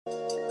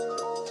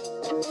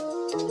Oh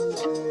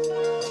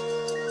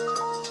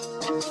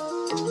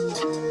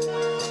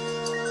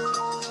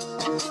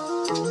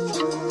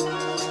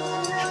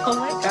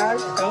my gosh,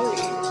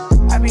 Cody.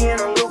 I be in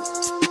a loop,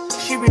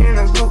 she be in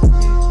a group.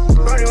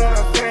 Brody want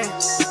a friend,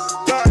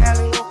 don't have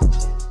a loop.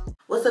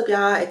 What's up,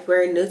 y'all? If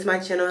you're new to my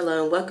channel,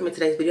 hello and welcome. In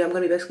today's video, I'm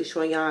going to be basically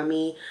showing y'all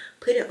me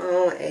putting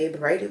on a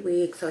braided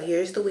wig. So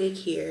here's the wig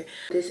here.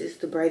 This is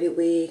the braided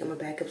wig. I'm going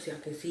to back up so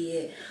y'all can see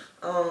it.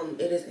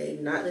 It is a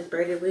knotless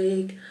braided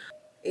wig.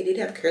 It did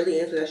have curly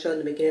ends, which I showed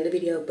in the beginning of the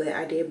video, but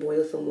I did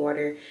boil some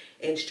water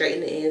and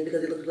straighten the ends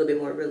because it looked a little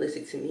bit more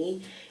realistic to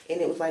me.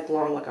 And it was like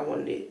long like I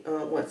wanted it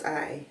once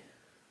I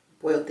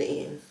boiled the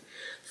ends.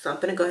 So I'm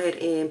going to go ahead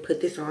and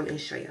put this on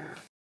and show y'all.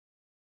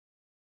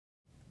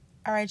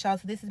 Alright, y'all,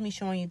 so this is me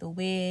showing you the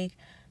wig,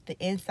 the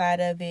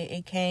inside of it.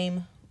 It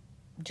came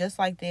just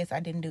like this. I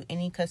didn't do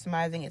any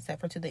customizing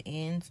except for to the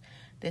ends.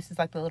 This is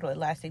like the little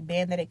elastic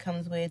band that it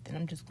comes with, and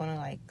I'm just going to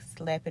like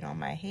slap it on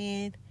my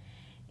head.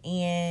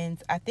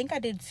 And I think I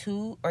did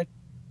two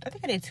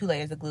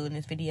layers of glue in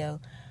this video.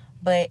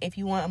 But if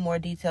you want a more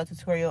detailed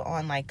tutorial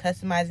on like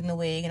customizing the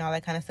wig and all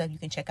that kind of stuff, you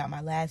can check out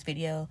my last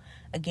video.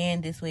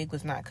 Again, this wig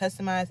was not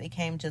customized. It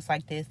came just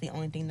like this. The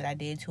only thing that I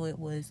did to it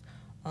was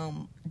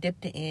dip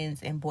the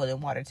ends in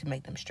boiling water to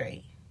make them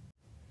straight.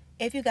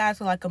 If you guys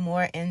would like a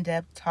more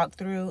in-depth talk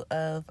through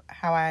of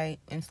how I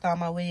install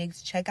my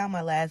wigs, check out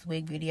my last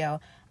wig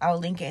video. I'll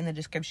link it in the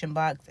description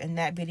box. In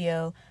that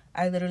video,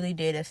 I literally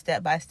did a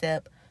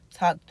step-by-step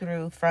talk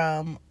through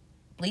from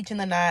bleaching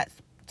the knots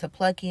to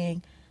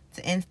plucking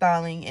to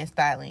installing and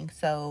styling.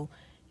 So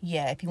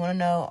yeah, if you want to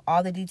know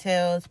all the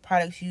details,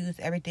 products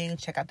used, everything,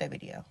 check out that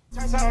video.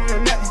 Bro,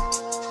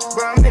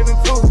 I'm living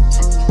proof.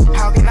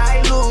 How can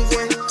I lose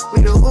when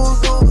we the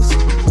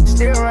ooze?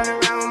 Still running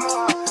around with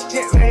more.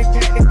 Get ready,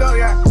 pack to go,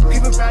 y'all.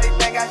 People probably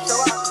think I show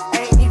up.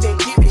 I ain't even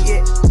keep it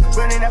yet.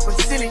 Running up a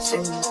silly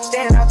shit.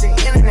 Staying off the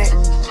internet.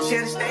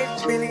 Should've stayed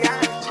with Billy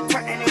Island.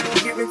 Turning in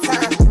a given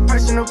time.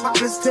 Personal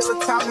problems still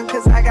a talking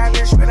cause I got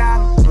rich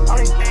without them.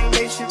 Only thing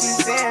they should be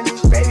saying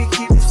is, baby,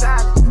 keep it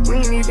silent. We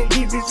ain't even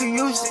keep it too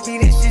used to be.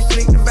 This shit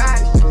slick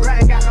divided.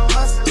 Right, got no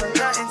hustle or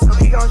nothing, so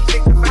he gon'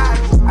 stick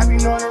divided. I be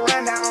knowing the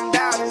rundown, I'm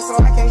doubting,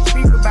 so I can't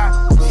speak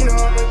about it. She don't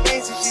want no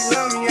things, so she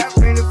love me, I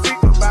bring the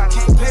freak about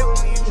it. Can't play with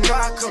me, you know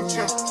I coach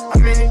you.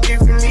 I'm in a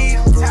different league,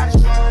 I'm tired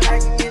of showing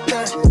I can get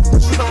done.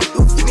 What you gon'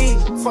 do for me?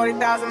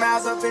 40,000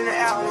 miles up in the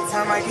air, only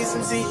time I get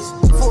some Z's.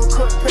 Full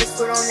cook press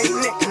foot on their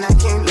neck, and I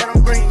can't let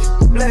them breathe.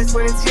 Blood,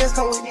 sweat, and tears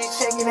come with this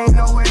check, it ain't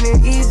nowhere near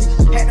easy.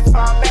 Had to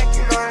fall back,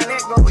 you know I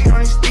let go, we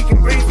only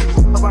speaking briefly.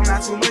 Hope I'm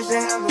not too much to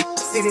handle.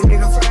 City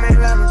nigga from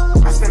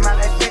Atlanta, I spent my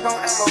last check on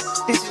ammo.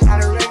 This is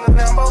not a regular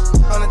Lambo.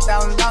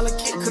 $100,000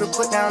 kit, could've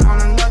put down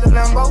on another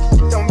Lambo.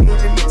 Don't be in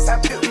the mix,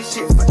 I built this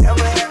shit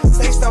forever, have to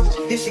say so.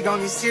 This shit gon'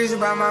 get serious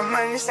about my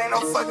money, this ain't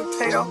no fucking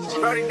play-doh.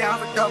 Brought it down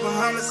for double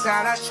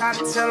homicide, I try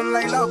to tell him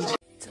lay low.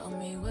 Tell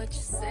me what you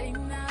say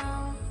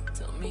now,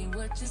 tell me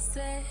what you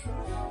said.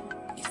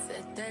 You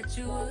said that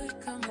you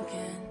would come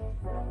again.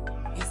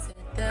 You said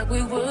that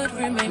we would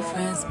remain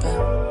friends,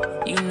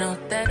 but you know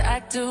that I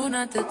do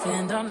not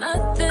depend on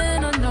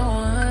nothing or no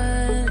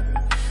one.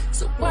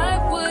 So why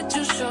would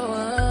you show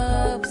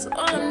up so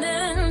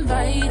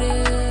uninvited?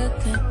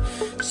 Then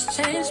just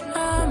change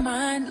my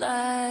mind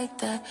like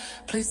that.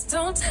 Please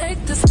don't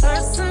take this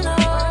personal,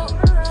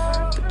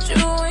 but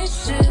you ain't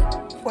shit.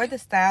 For the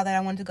style that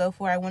I wanted to go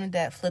for, I wanted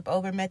that flip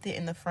over method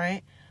in the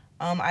front.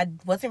 I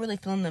wasn't really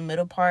feeling the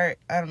middle part.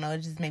 I don't know, it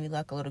just made me look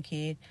like a little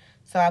kid.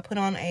 So I put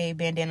on a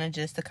bandana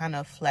just to kind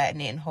of flatten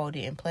it and hold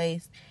it in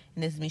place.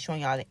 And this is me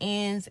showing y'all the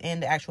ends,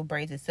 and the actual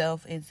braids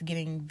itself is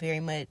giving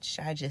very much,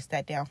 I just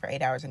sat down for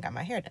 8 hours and got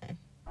my hair done.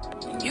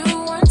 You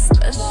weren't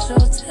special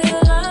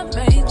till I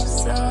made you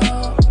so.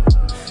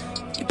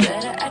 You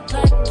better act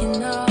like you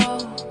know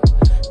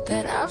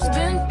that I've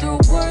been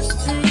through worse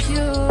to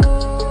you.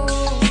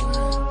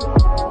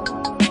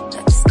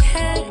 I just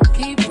can't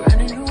keep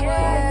running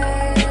away.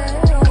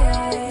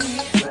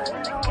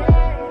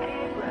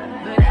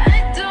 But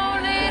I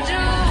don't need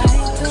you.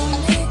 I don't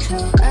need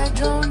you. I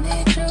don't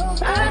need you.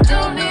 I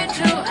don't need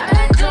you.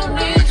 I don't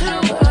need you.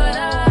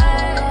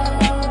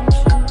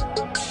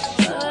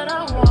 But I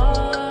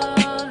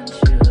want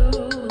you.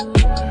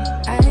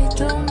 I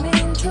don't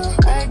mean to.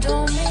 I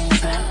don't mean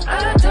to. I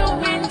don't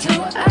mean to.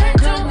 I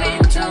don't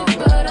mean to.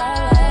 But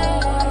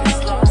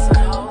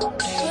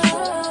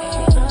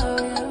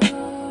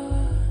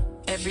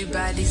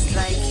everybody's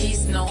like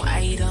he's no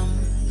item.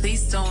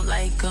 Please don't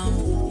like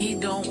him. He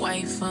don't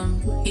wife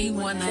him. He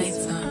one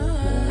item.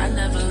 I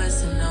never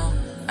listen, no.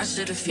 I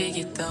should've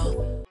figured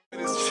though.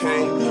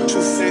 Chain,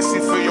 too sexy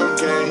for your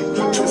game,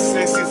 too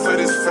sexy for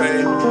this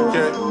fame.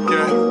 Yeah,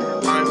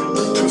 I'm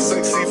too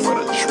sexy for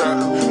the trap,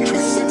 too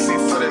sexy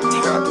for that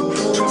cap,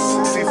 too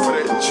sexy for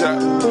that jack.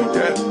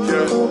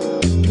 Yeah.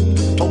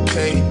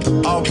 Okay,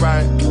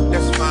 alright,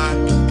 that's fine.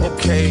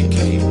 Okay,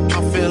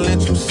 I'm feeling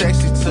too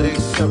sexy to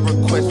accept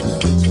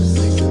requests,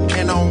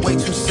 and I'm way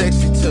too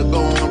sexy to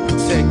go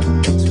unprotected.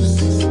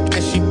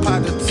 And she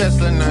popped a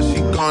Tesla, now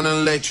she gone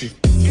electric.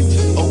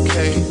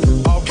 Okay,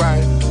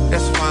 alright,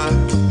 that's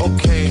fine.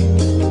 Okay,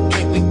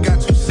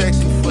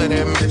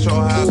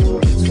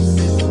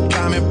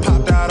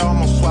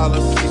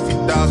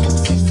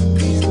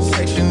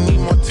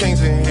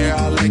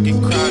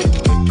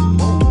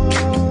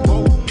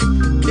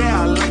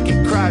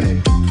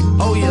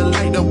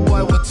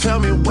 boy will tell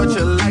me what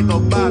you like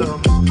about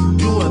him.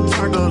 You a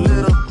turned a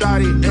little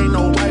thotty, ain't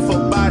no wife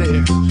about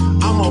it.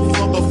 I'm a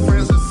fuck of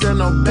friends and send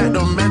them back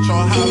to metro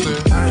housing.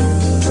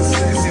 Too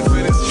sexy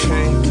for this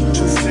chain,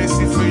 too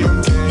sexy for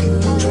your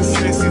game, too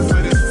sexy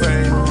for this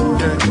fame.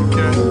 Yeah,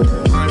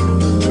 yeah.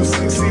 I'm too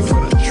sexy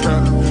for the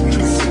trap,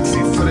 too sexy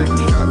for that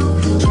cap,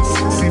 too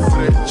sexy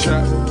for that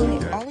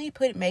chap. I only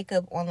put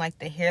makeup on like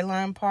the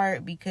hairline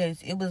part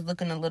because it was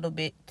looking a little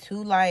bit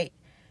too light.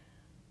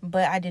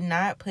 But I did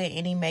not put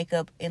any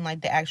makeup in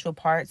like the actual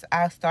parts.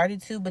 I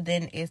started to, but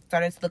then it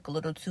started to look a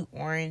little too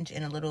orange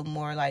and a little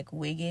more like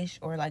wiggish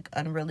or like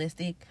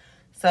unrealistic.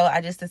 So I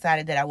just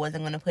decided that I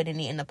wasn't going to put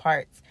any in the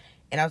parts,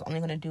 and I was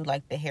only going to do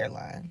like the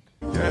hairline.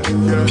 Yeah,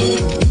 yeah.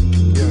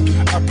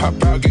 I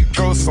pop out, get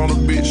ghosts on the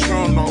bitch, you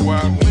don't know where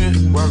I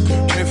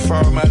went. They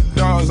follow my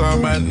dogs, all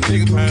my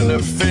niggas behind the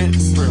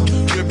fence.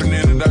 Dripping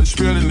in and out,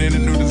 spilling in the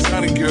new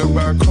designer gear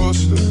by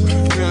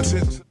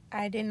coaster.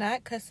 I did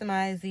not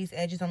customize these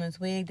edges on this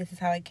wig. This is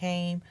how it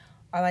came.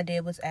 All I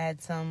did was add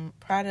some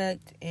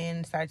product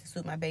and started to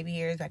suit my baby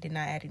hairs. I did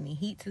not add any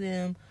heat to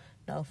them.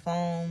 No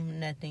foam,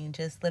 nothing.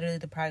 Just literally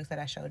the products that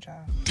I showed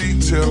y'all.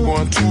 Detail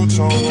going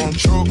two-tone on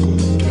choker.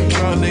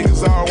 Young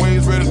niggas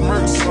always ready to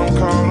murder, some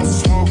call them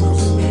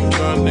smokers.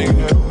 Young nigga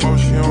had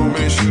motion, you don't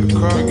make sure the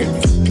car get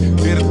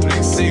hit a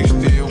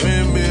 360.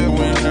 Windmill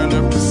when I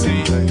left the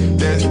seat.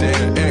 That's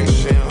that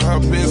action. Her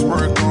best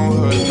work on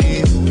her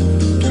knees.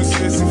 Too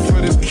sexy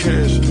for this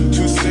cash,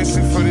 too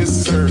sexy for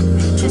this serve,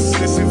 too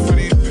sexy for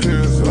these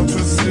pills, I'm too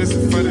sexy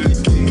for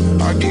this.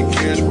 I get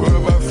cash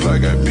wherever I fly,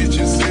 got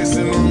bitches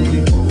sexing on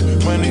me.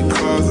 Money,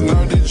 cars, and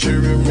all the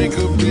jewelry, make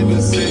a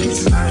business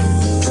sex.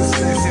 Too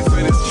sexy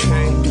for this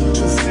chain,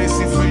 too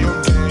sexy for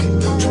your game,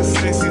 too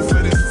sexy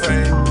for this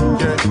fame.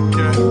 Yeah,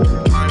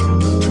 yeah. I'm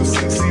too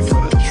sexy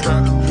for the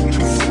trap,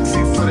 too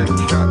sexy for that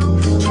cap,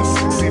 too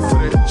sexy for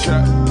that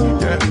chap.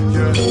 Yeah,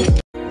 yeah.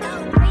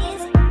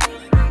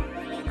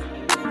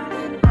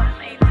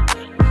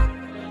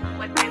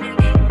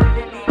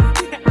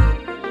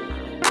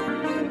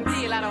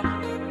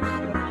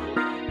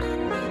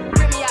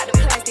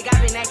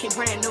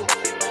 Brand new.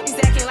 He's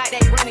acting like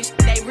they running shit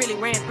they really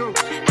ran through.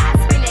 I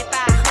spend that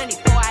 500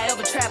 before I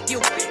ever trap you.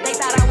 They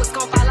thought I was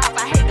gonna fall off.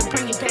 I hate to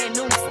bring you bad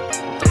news.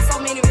 Through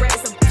so many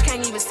racks, a bitch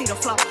can't even see the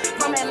flow.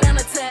 From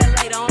Atlanta to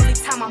LA, the only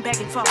time I'm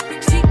back and forth.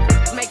 Cheap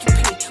make you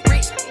pay,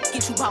 rich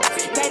get you both.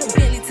 Made a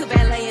Bentley to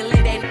valet and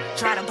let that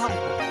try to boat.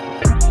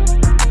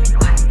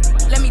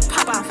 Let me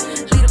pop off,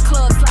 leave the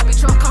club, sloppy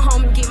drunk, come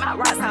home and get my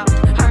rocks out.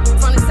 Heard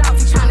from the south,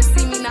 he trying to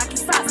see me knock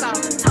his socks off.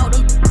 Told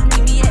him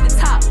meet me at the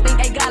top, think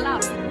they got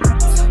lost.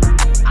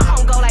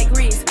 Go like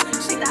Reese.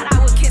 She thought I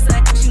would kiss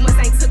her, she must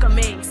ain't took a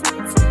mix.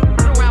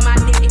 Put around my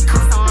neck, it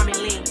cuffs arm and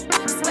leg.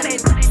 Swear they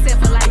said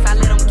for life, I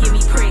let them give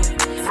me prey.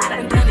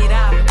 I done it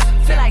all,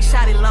 feel like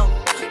shot it low.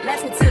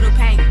 Left me to the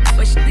pain,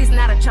 but shit is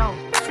not a joke.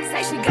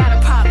 Say she got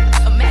a problem,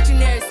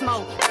 imaginary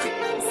smoke.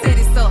 Set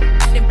it up,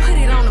 then put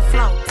it on the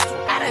floor.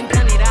 I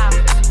done it all,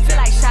 feel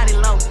like shot it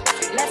low.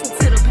 Left me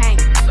to the pain,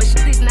 but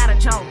shit is not a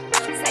joke.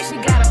 Say she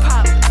got a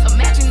problem,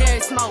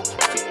 imaginary smoke.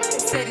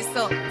 Set it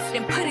up,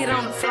 then put it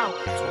on the floor.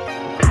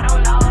 I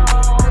don't know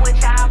what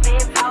y'all been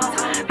for.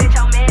 Bitch,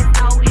 your man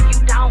know if you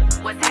don't,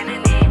 what's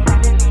happening?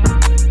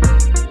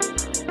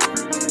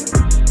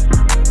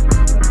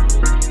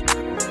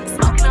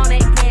 Smoking on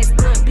that gas,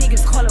 good,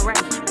 biggest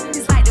coloration.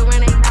 Just like the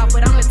run ain't out,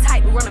 but I'm the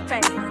type to run a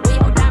fade. When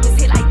your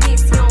diamonds hit like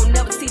this, you don't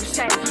never see the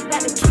shade.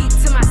 Got the key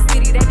to my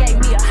city, they gave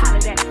me a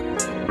holiday.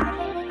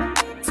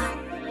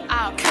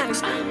 All kind of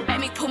shit. Made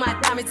me pull my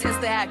diamond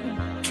tester out.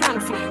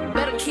 Counterfeit.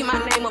 Better keep my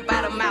name up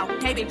out of mouth.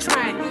 They been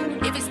trying.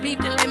 If it's beef,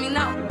 then let me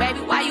know. Baby,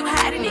 why you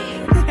hiding it?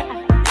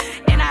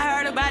 And I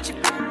heard about you.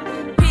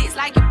 Pigs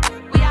like you.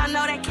 We all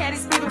know that cat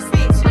is spitting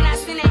fish. When I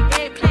send that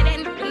dead play, that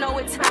nigga know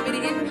what time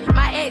it is.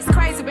 My ex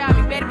crazy about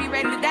me. Better be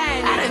ready to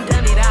die. I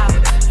done it all.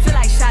 Feel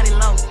like shot it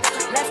low.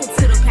 Left me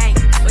to the pain.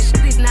 But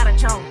shit is not a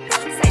joke.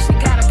 Say she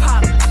got a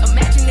problem.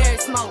 Imaginary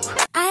smoke.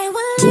 I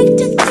would like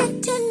to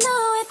get to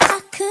know if I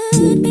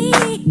could be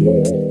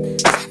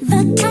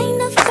the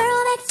kind of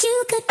girl that you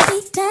could be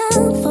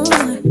down for.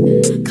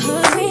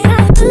 Cause when I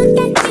look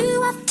at you,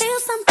 I feel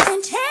something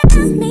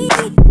tell me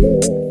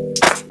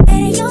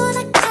that you're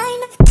the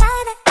kind of guy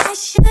that I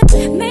should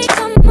make a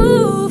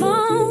move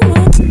on.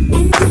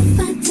 And if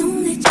I don't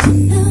let you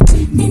know,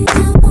 then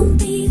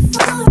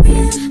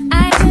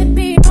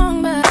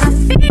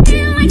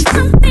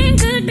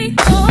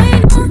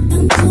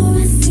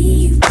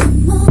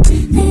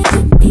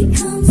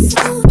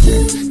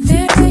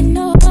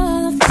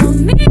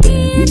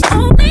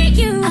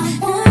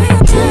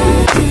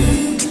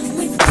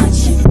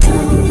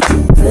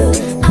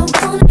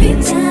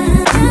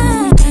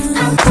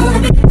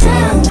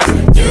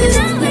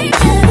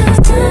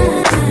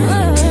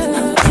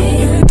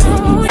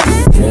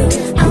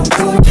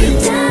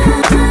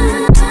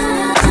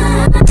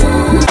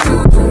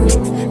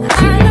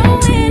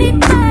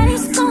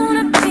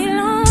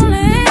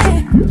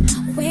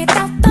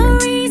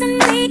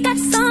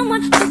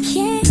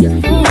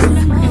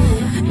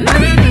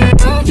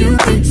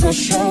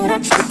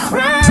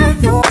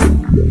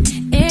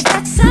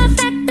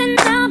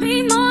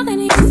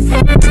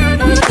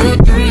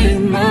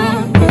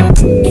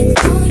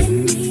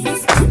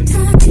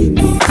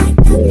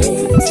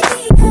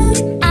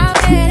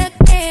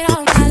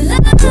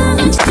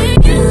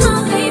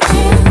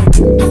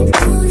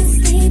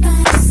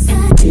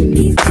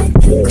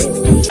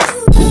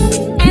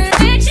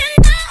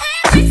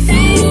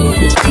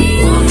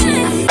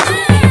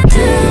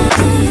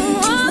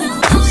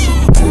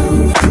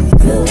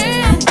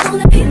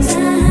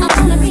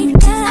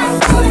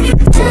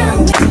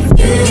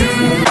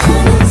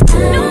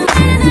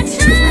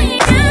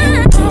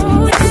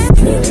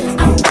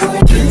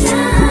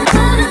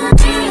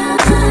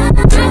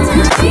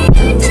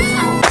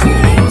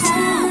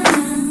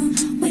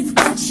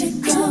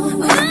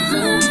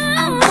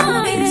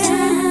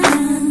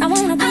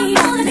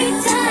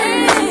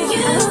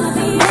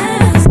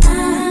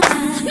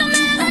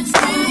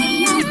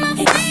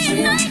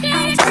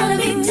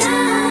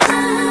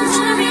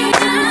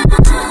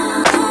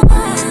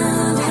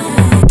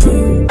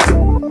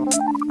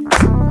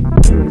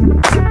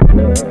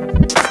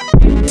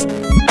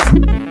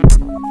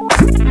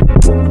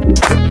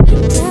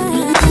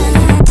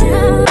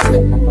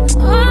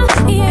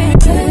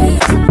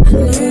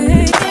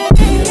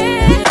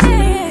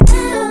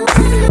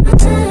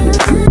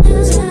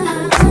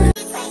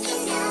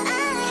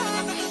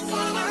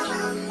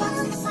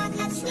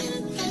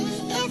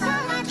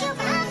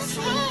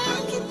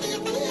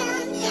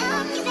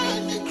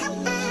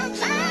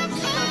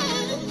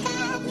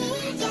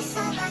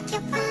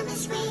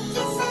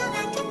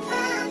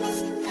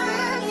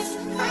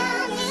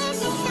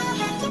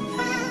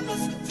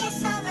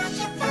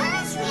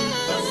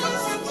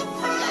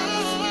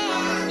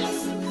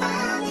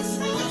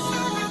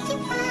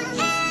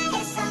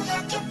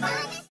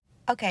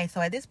Okay,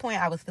 so at this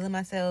point, I was feeling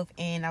myself,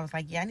 and I was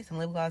like, yeah, I need some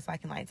lip gloss so I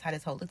can, like, tie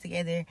this whole look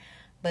together.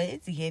 But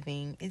it's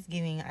giving. It's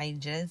giving. I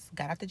just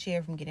got off the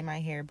chair from getting my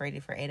hair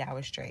braided for 8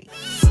 hours straight.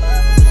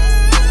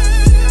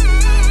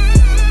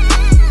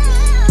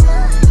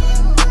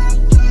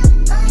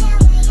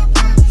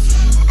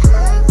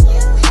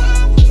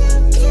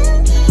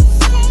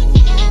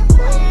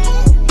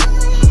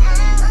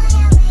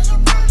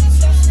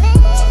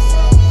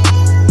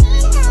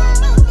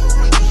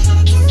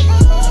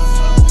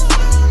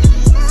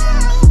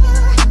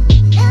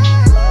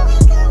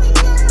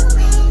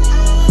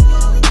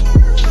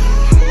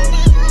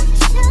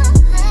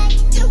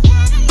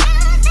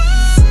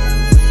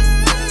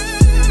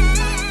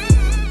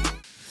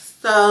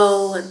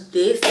 So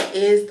this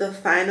is the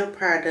final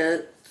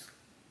product.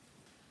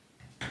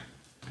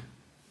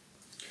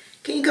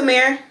 Can you come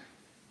here?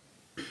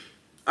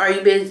 Are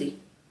you busy?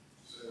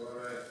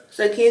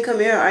 So can you come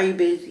here or are you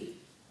busy?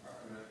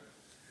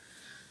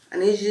 I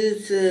need you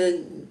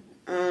to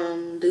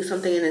do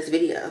something in this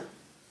video.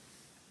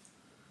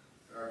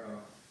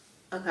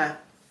 Okay.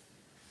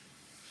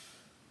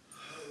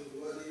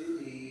 What do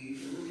you need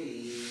from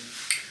me?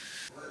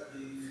 What do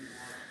you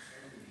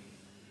want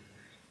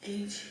from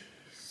me?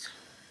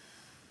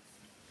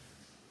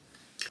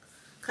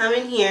 Come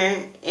in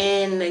here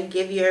and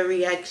give your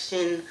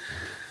reaction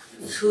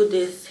to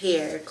this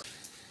hair.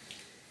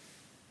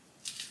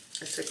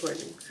 It's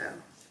recording, so.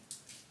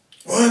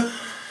 What?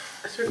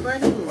 It's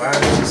recording. Why are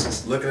you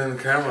just looking in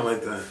the camera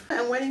like that?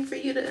 I'm waiting for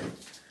you to.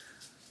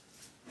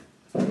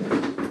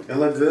 It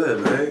look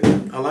good,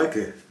 babe. I like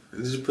it.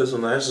 Did you put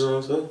some lashes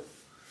on too?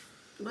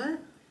 What?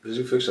 Did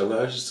you fix your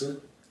lashes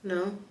too?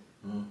 No.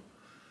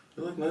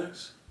 They look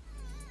nice.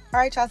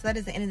 Alright, y'all, so that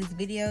is the end of this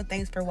video.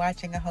 Thanks for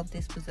watching. I hope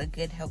this was a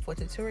good, helpful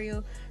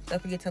tutorial. Don't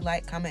forget to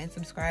like, comment, and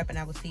subscribe, and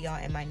I will see y'all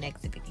in my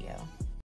next video.